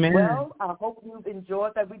 Amen. Amen. Well, I hope you've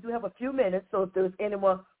enjoyed that. We do have a few minutes, so if there's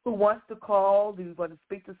anyone who wants to call, you want to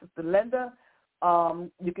speak to Sister Linda,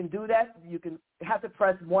 you can do that. You can have to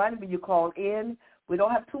press 1 when you call in. We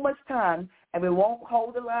don't have too much time, and we won't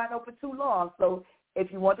hold the line open too long. So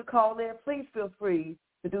if you want to call in, please feel free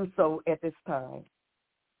to do so at this time.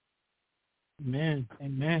 Amen.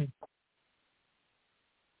 Amen.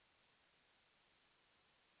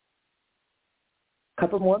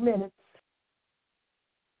 Couple more minutes.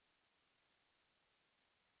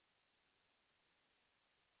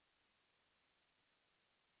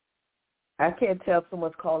 I can't tell if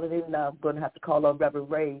someone's calling in now. I'm going to have to call on Reverend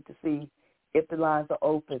Ray to see if the lines are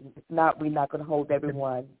open. If not, we're not going to hold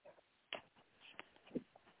everyone.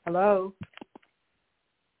 Hello?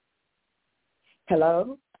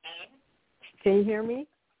 Hello? Can you hear me?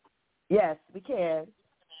 Yes, we can.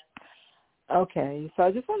 Okay, so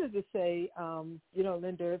I just wanted to say,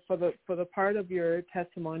 Linda, for the part of your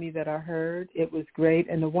testimony that I heard, it was great.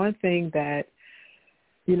 And the one thing that,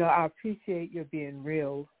 I appreciate your being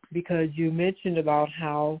real, because you mentioned about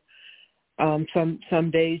how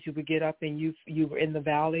some days you would get up and you were in the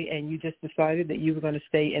valley and you just decided that you were going to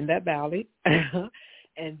stay in that valley.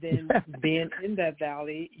 And then being in that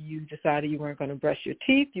valley, you decided you weren't going to brush your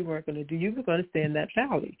teeth, you were going to stay in that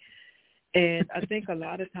valley. And I think a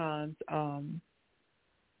lot of times, a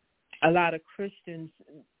lot of Christians,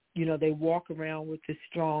 they walk around with this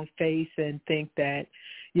strong face and think that,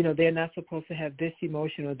 they're not supposed to have this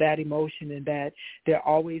emotion or that emotion, and that they're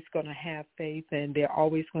always going to have faith and they're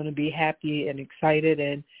always going to be happy and excited.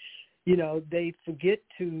 And, they forget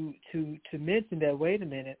to mention that, wait a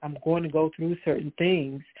minute, I'm going to go through certain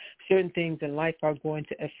things. Certain things in life are going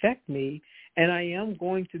to affect me, and I am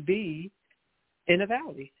going to be in a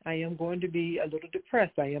valley. I am going to be a little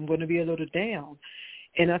depressed. I am going to be a little down.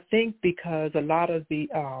 And I think because a lot of the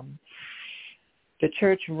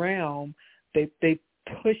church realm, they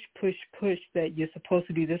push that you're supposed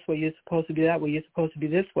to be this way, you're supposed to be that way, you're supposed to be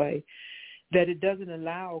this way, that it doesn't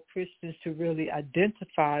allow Christians to really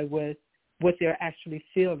identify with what they're actually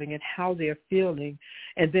feeling and how they're feeling,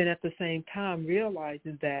 and then at the same time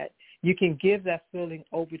realizing that you can give that feeling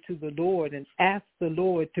over to the Lord and ask the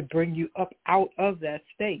Lord to bring you up out of that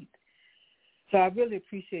state. So I really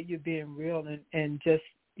appreciate you being real and just,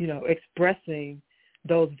 expressing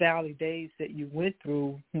those valley days that you went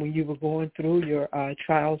through when you were going through your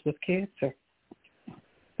trials with cancer.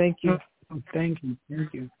 Thank you. Thank you.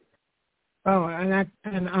 Thank you. Oh,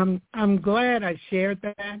 and I'm glad I shared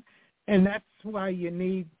that, and that's why you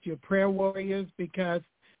need your prayer warriors, because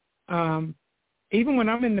even when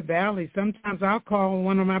I'm in the valley, sometimes I'll call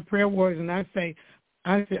one of my prayer warriors and I say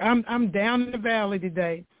I'm down in the valley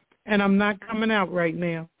today, and I'm not coming out right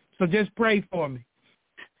now, so just pray for me.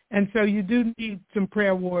 And so you do need some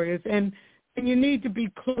prayer warriors, and you need to be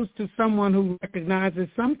close to someone who recognizes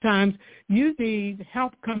sometimes you need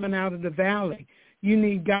help coming out of the valley. You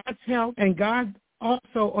need God's help, and God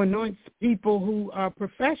also anoints people who are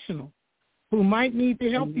professional, who might need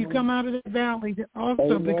to help you come out of the valley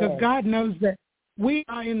also, because God knows that we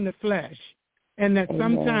are in the flesh, and that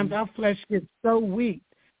sometimes our flesh gets so weak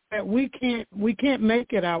that we can't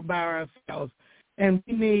make it out by ourselves, and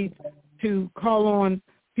we need to call on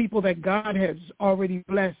people that God has already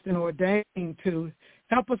blessed and ordained to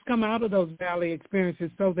help us come out of those valley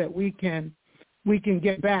experiences so that we can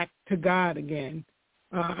get back to God again.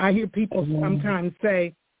 I hear people sometimes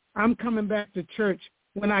say, I'm coming back to church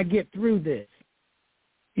when I get through this.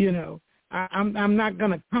 You know, I'm not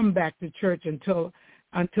going to come back to church until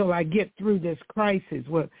I get through this crisis.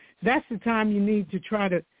 Well, that's the time you need to try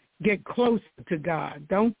to get closer to God.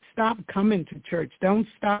 Don't stop coming to church. Don't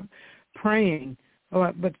stop praying.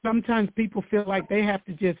 But sometimes people feel like they have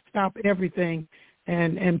to just stop everything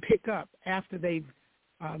and pick up after they've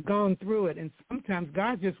gone through it. And sometimes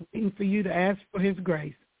God's just waiting for you to ask for his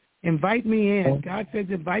grace. Invite me in. God says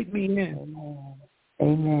invite me in.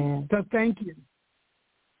 Amen. So thank you.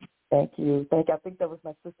 Thank you. I think that was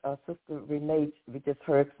my sister Renee we just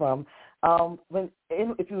heard from. When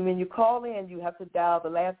you call in, you have to dial the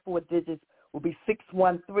last four digits will be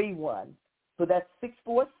 6131. So that's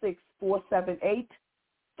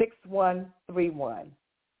 646-478-6131.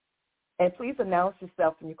 And please announce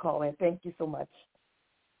yourself when you call in. Thank you so much.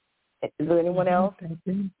 Is there anyone else?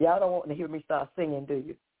 Y'all don't want to hear me start singing, do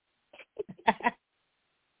you?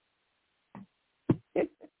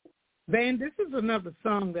 Van, this is another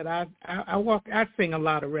song that I sing a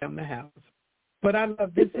lot around the house. But I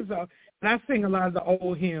love this and I sing a lot of the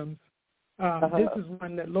old hymns. This is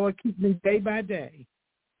one that Lord keep me day by day.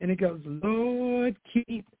 And it goes, Lord,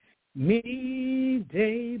 keep me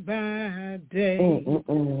day by day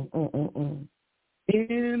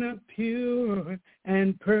in a pure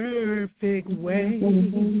and perfect way.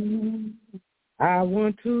 I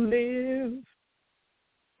want to live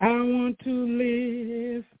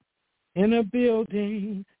in a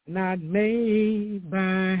building not made by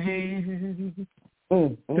hand.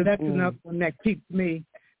 So that's enough one that keeps me.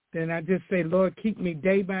 Then I just say, Lord, keep me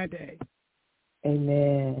day by day.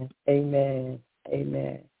 Amen. Amen.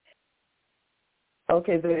 Amen.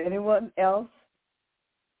 Okay, is there anyone else?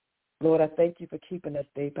 Lord, I thank you for keeping us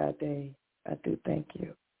day by day. I do thank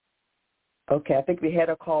you. Okay, I think we had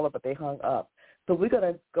a caller, but they hung up. So we're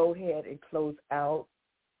going to go ahead and close out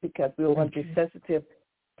because we want to be sensitive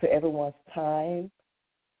to everyone's time.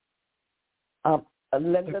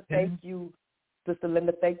 Linda, thank you. Sister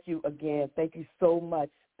Linda, thank you again. Thank you so much.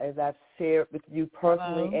 As I've shared with you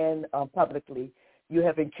personally and publicly, you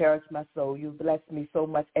have encouraged my soul. You've blessed me so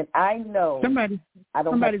much. And I know somebody's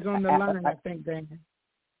on the line, I think, Dana.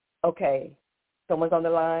 Okay. Someone's on the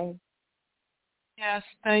line? Yes,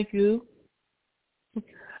 thank you.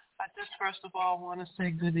 I just first of all want to say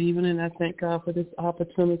good evening. I thank God for this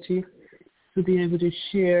opportunity to be able to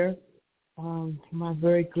share my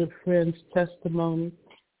very good friend's testimony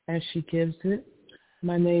as she gives it.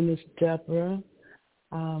 My name is Deborah.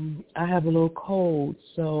 I have a little cold,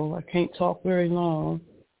 so I can't talk very long.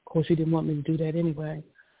 Of course, you didn't want me to do that anyway.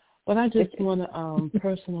 But I just want to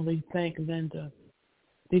personally thank Linda,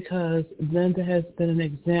 because Linda has been an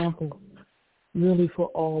example really for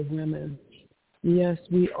all women. Yes,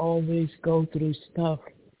 we always go through stuff.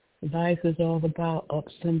 Life is all about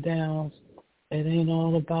ups and downs. It ain't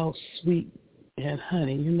all about sweet and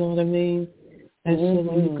honey. You know what I mean? And so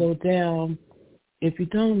when you go down, if you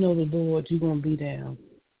don't know the Lord, you're going to be down.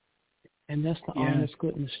 And that's the honest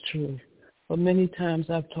goodness truth. But many times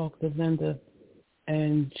I've talked to Linda,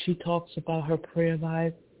 and she talks about her prayer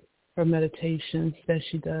life, her meditations that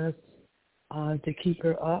she does to keep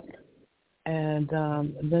her up. And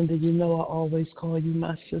Linda, you know I always call you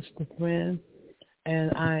my sister friend,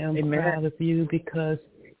 and I am proud of you, because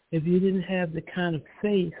if you didn't have the kind of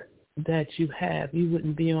faith that you have, you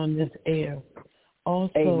wouldn't be on this air.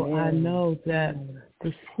 Also, I know that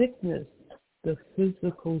the sickness, the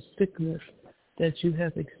physical sickness that you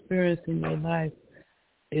have experienced in your life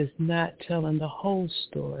is not telling the whole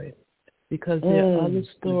story, because there are other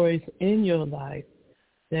stories in your life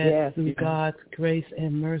that through God's grace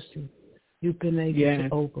and mercy you've been able to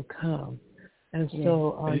overcome. And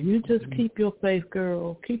so you just keep your faith,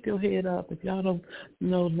 girl. Keep your head up. If y'all don't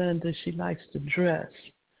know Linda, she likes to dress.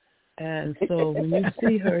 And so when you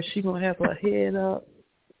see her, she's going to have her head up,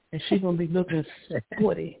 and she's going to be looking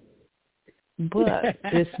sporty. But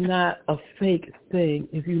it's not a fake thing,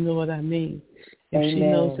 if you know what I mean. If she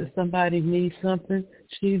knows that somebody needs something,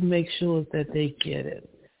 she makes sure that they get it.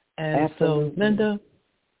 And so, Linda,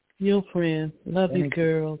 your friend, love you,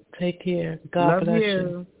 girl. Take care. God bless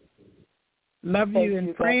you. Love you,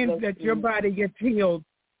 and praying that your body gets healed.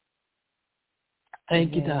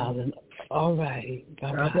 Thank you, darling. All right.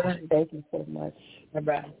 Bye-bye. Thank you so much.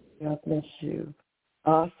 Bye-bye. God bless you.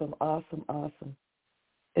 Awesome, awesome, awesome.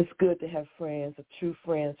 It's good to have friends, a true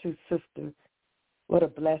friend, a true sister. What a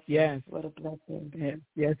blessing. Yes. What a blessing. Yeah.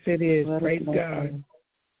 Yes, it is. Praise God.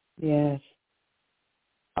 Yes.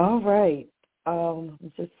 All right.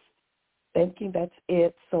 Just thinking that's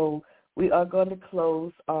it. So we are going to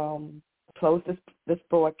close this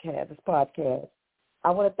broadcast, this podcast.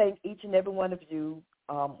 I want to thank each and every one of you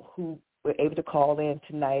who were able to call in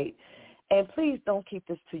tonight. And please don't keep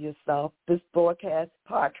this to yourself. This podcast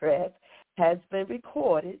has been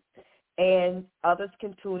recorded, and others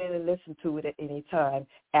can tune in and listen to it at any time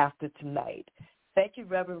after tonight. Thank you,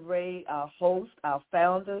 Reverend Ray, our host, our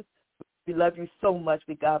founder. We love you so much.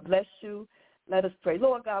 God bless you. Let us pray.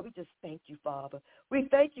 Lord God, we just thank you, Father. We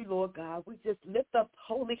thank you, Lord God. We just lift up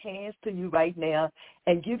holy hands to you right now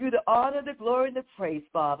and give you the honor, the glory, and the praise,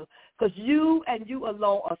 Father, because you and you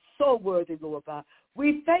alone are so worthy, Lord God.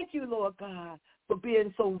 We thank you, Lord God, for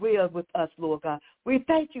being so real with us, Lord God. We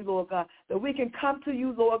thank you, Lord God, that we can come to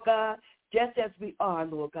you, Lord God, just as we are,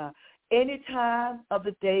 Lord God, any time of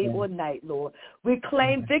the day or night, Lord. We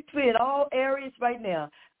claim victory in all areas right now.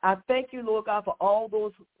 I thank you, Lord God, for all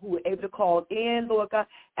those who were able to call in, Lord God.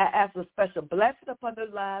 I ask a special blessing upon their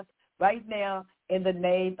lives right now in the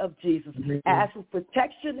name of Jesus. I ask for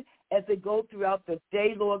protection as they go throughout the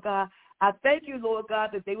day, Lord God. I thank you, Lord God,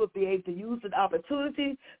 that they will be able to use an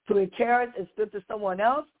opportunity to encourage and strengthen someone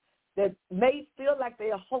else that may feel like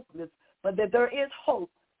they are hopeless, but that there is hope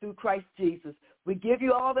through Christ Jesus. We give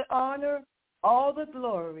you all the honor, all the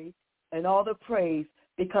glory, and all the praise,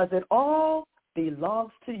 because it all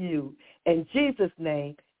belongs to you. In Jesus'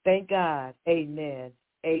 name, thank God. Amen.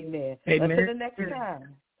 Amen. Amen. Until the next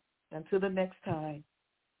time. Until the next time.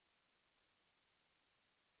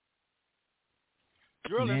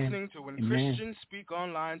 You're listening to When Christians Speak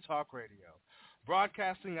Online Talk Radio,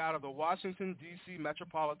 broadcasting out of the Washington, D.C.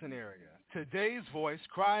 metropolitan area. Today's voice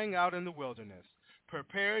crying out in the wilderness,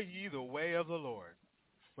 prepare ye the way of the Lord.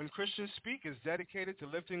 When Christians Speak is dedicated to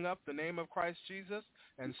lifting up the name of Christ Jesus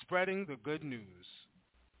and spreading the good news.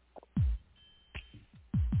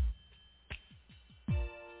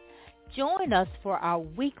 Join us for our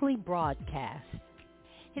weekly broadcast,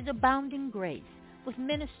 His Abounding Grace with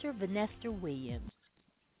Minister Vanessa Williams.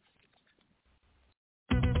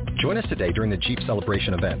 Join us today during the Jeep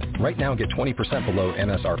Celebration event. Right now, get 20% below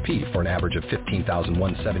MSRP for an average of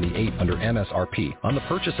 $15,178 under MSRP on the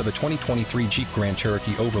purchase of a 2023 Jeep Grand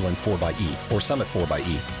Cherokee Overland 4xE or Summit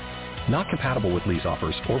 4xE. Not compatible with lease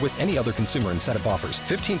offers or with any other consumer incentive offers.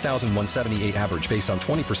 $15,178 average based on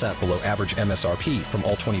 20% below average MSRP from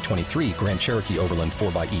all 2023 Grand Cherokee Overland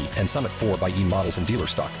 4xE and Summit 4xE models in dealer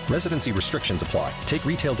stock. Residency restrictions apply. Take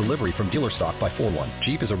retail delivery from dealer stock by 4/1.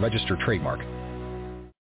 Jeep is a registered trademark.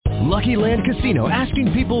 Lucky Land Casino,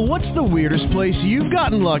 asking people, what's the weirdest place you've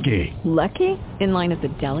gotten lucky? Lucky? In line at the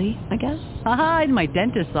deli, I guess? Aha, in my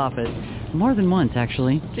dentist's office. More than once,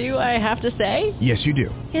 actually. Do I have to say? Yes, you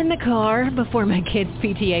do. In the car before my kids'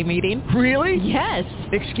 PTA meeting. Really? Yes.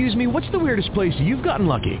 Excuse me, what's the weirdest place you've gotten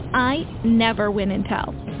lucky? I never win and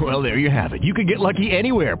tell. Well, there you have it. You can get lucky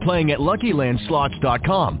anywhere, playing at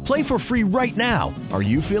LuckyLandSlots.com. Play for free right now. Are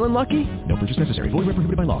you feeling lucky? No purchase necessary. Void where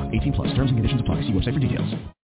prohibited by law. 18+. Terms and conditions apply. See website for details.